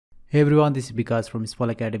Hey everyone, this is Vikas from Small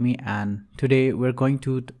Academy, and today we're going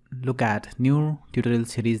to look at new tutorial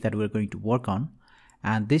series that we're going to work on.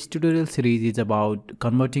 And this tutorial series is about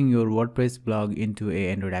converting your WordPress blog into a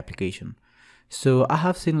Android application. So I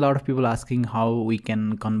have seen a lot of people asking how we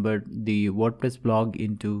can convert the WordPress blog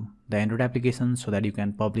into the Android application so that you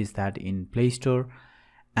can publish that in Play Store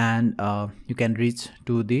and you can reach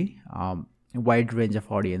to the wide range of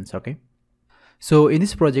audience. Okay. So in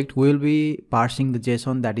this project, we will be parsing the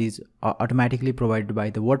JSON that is automatically provided by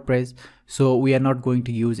the WordPress. So we are not going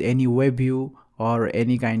to use any web view or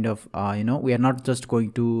any kind of, we are not just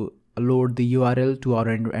going to load the URL to our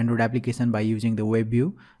Android application by using the web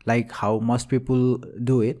view like how most people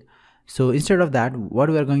do it. So instead of that, what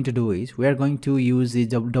we are going to do is we are going to use the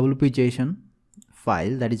WP JSON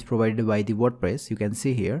file that is provided by the WordPress. You can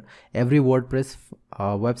see here, every WordPress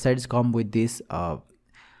websites come with this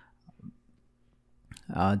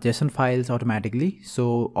JSON files automatically.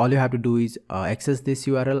 So all you have to do is access this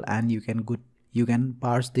URL and you can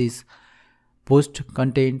parse this post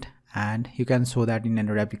content and you can show that in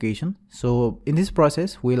Android application. So in this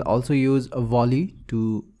process, we'll also use a Volley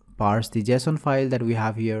to parse the JSON file that we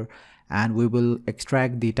have here, and we will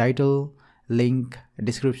extract the title, link,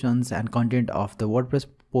 descriptions and content of the WordPress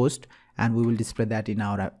post, and we will display that in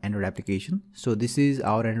our Android application. So this is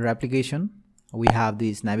our Android application. We have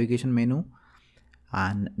this navigation menu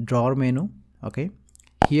and drawer menu. Okay,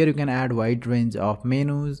 here you can add wide range of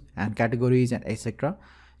menus and categories and etc.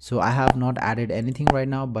 So I have not added anything right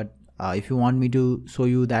now, but if you want me to show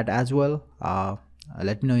you that as well,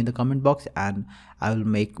 let me know in the comment box and I will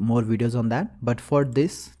make more videos on that. But for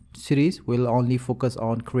this series, we'll only focus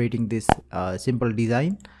on creating this simple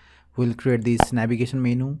design. We'll create this navigation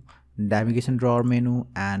menu, navigation drawer menu,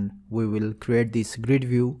 and we will create this grid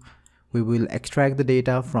view. We will extract the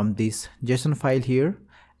data from this JSON file here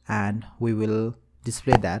and we will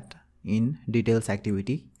display that in details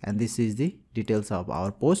activity, and this is the details of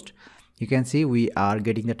our post. You can see we are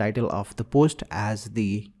getting the title of the post as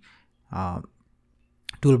the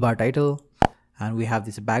toolbar title, and we have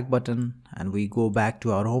this back button, and we go back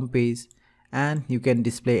to our home page and you can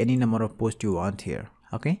display any number of posts you want here.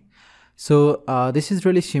 Okay, so this is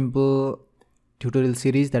really simple tutorial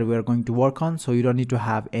series that we are going to work on, so you don't need to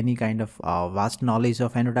have any kind of vast knowledge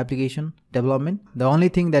of Android application development. The only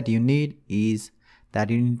thing that you need is that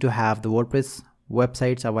you need to have the WordPress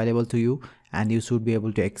websites available to you, and you should be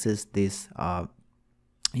able to access this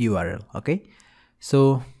URL. Okay,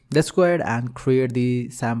 so let's go ahead and create the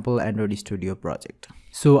sample Android Studio project.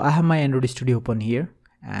 So I have my Android Studio open here,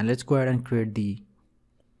 and let's go ahead and create the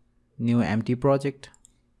new empty project.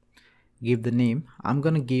 Give the name. I'm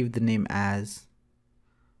gonna give the name as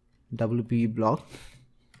WP blog.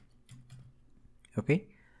 Okay,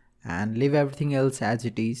 and leave everything else as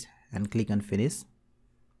it is and click on finish.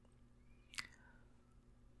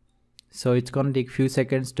 So it's gonna take few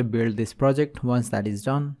seconds to build this project. Once that is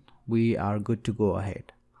done, we are good to go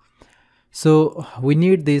ahead. So we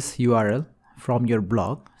need this URL from your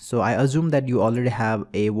blog. So I assume that you already have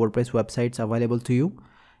a WordPress websites available to you.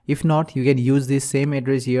 If not, you can use this same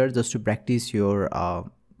address here just to practice your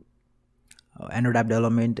Android app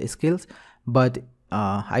development skills, but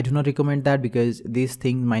I do not recommend that because this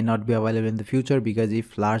thing might not be available in the future, because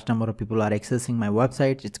if large number of people are accessing my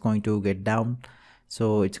website, it's going to get down,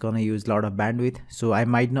 so it's going to use a lot of bandwidth, so I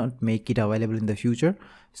might not make it available in the future,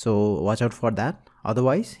 so watch out for that.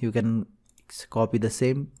 Otherwise, you can copy the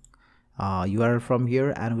same URL from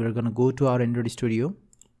here, and we're going to go to our Android Studio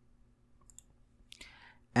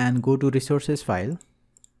and go to resources file,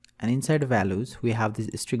 and inside values we have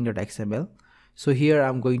this string.xml. So here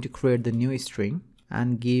I'm going to create the new string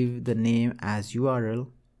and give the name as URL,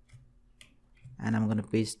 and I'm going to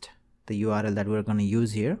paste the URL that we're going to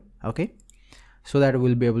use here. Okay, so that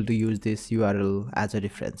we'll be able to use this URL as a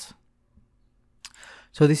reference.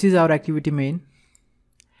 So this is our activity main,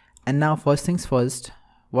 and now first things first,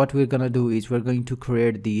 what we're going to do is we're going to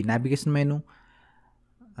create the navigation menu,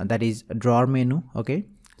 that is drawer menu. Okay,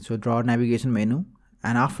 so drawer navigation menu,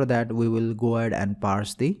 and after that we will go ahead and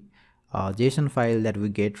parse the JSON file that we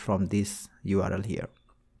get from this URL here.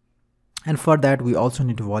 And for that we also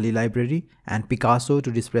need Volley library and Picasso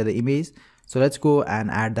to display the image. So let's go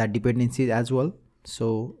and add that dependencies as well.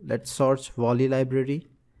 So let's search Volley library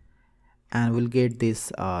and we'll get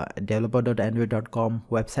this developer.android.com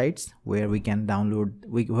websites where we can download,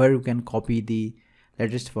 where we can copy the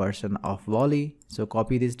latest version of Volley. So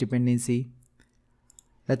copy this dependency.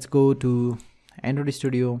 Let's go to Android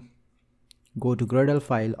Studio, go to Gradle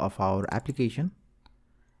file of our application,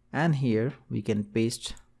 and here we can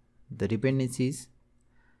paste the dependencies,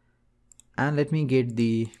 and let me get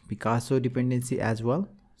the Picasso dependency as well.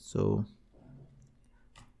 So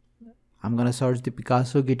I'm gonna search the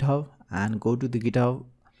Picasso GitHub and go to the GitHub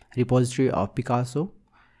repository of Picasso,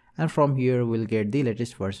 and from here we'll get the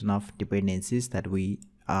latest version of dependencies that we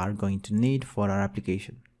are going to need for our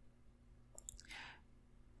application.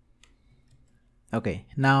 Okay,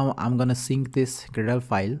 now I'm gonna sync this Gradle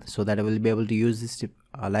file so that I will be able to use this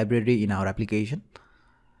library in our application.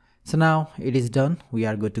 So now it is done, we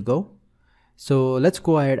are good to go. So let's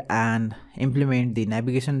go ahead and implement the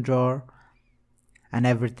navigation drawer and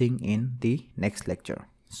everything in the next lecture.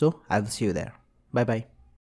 So I will see you there. Bye bye.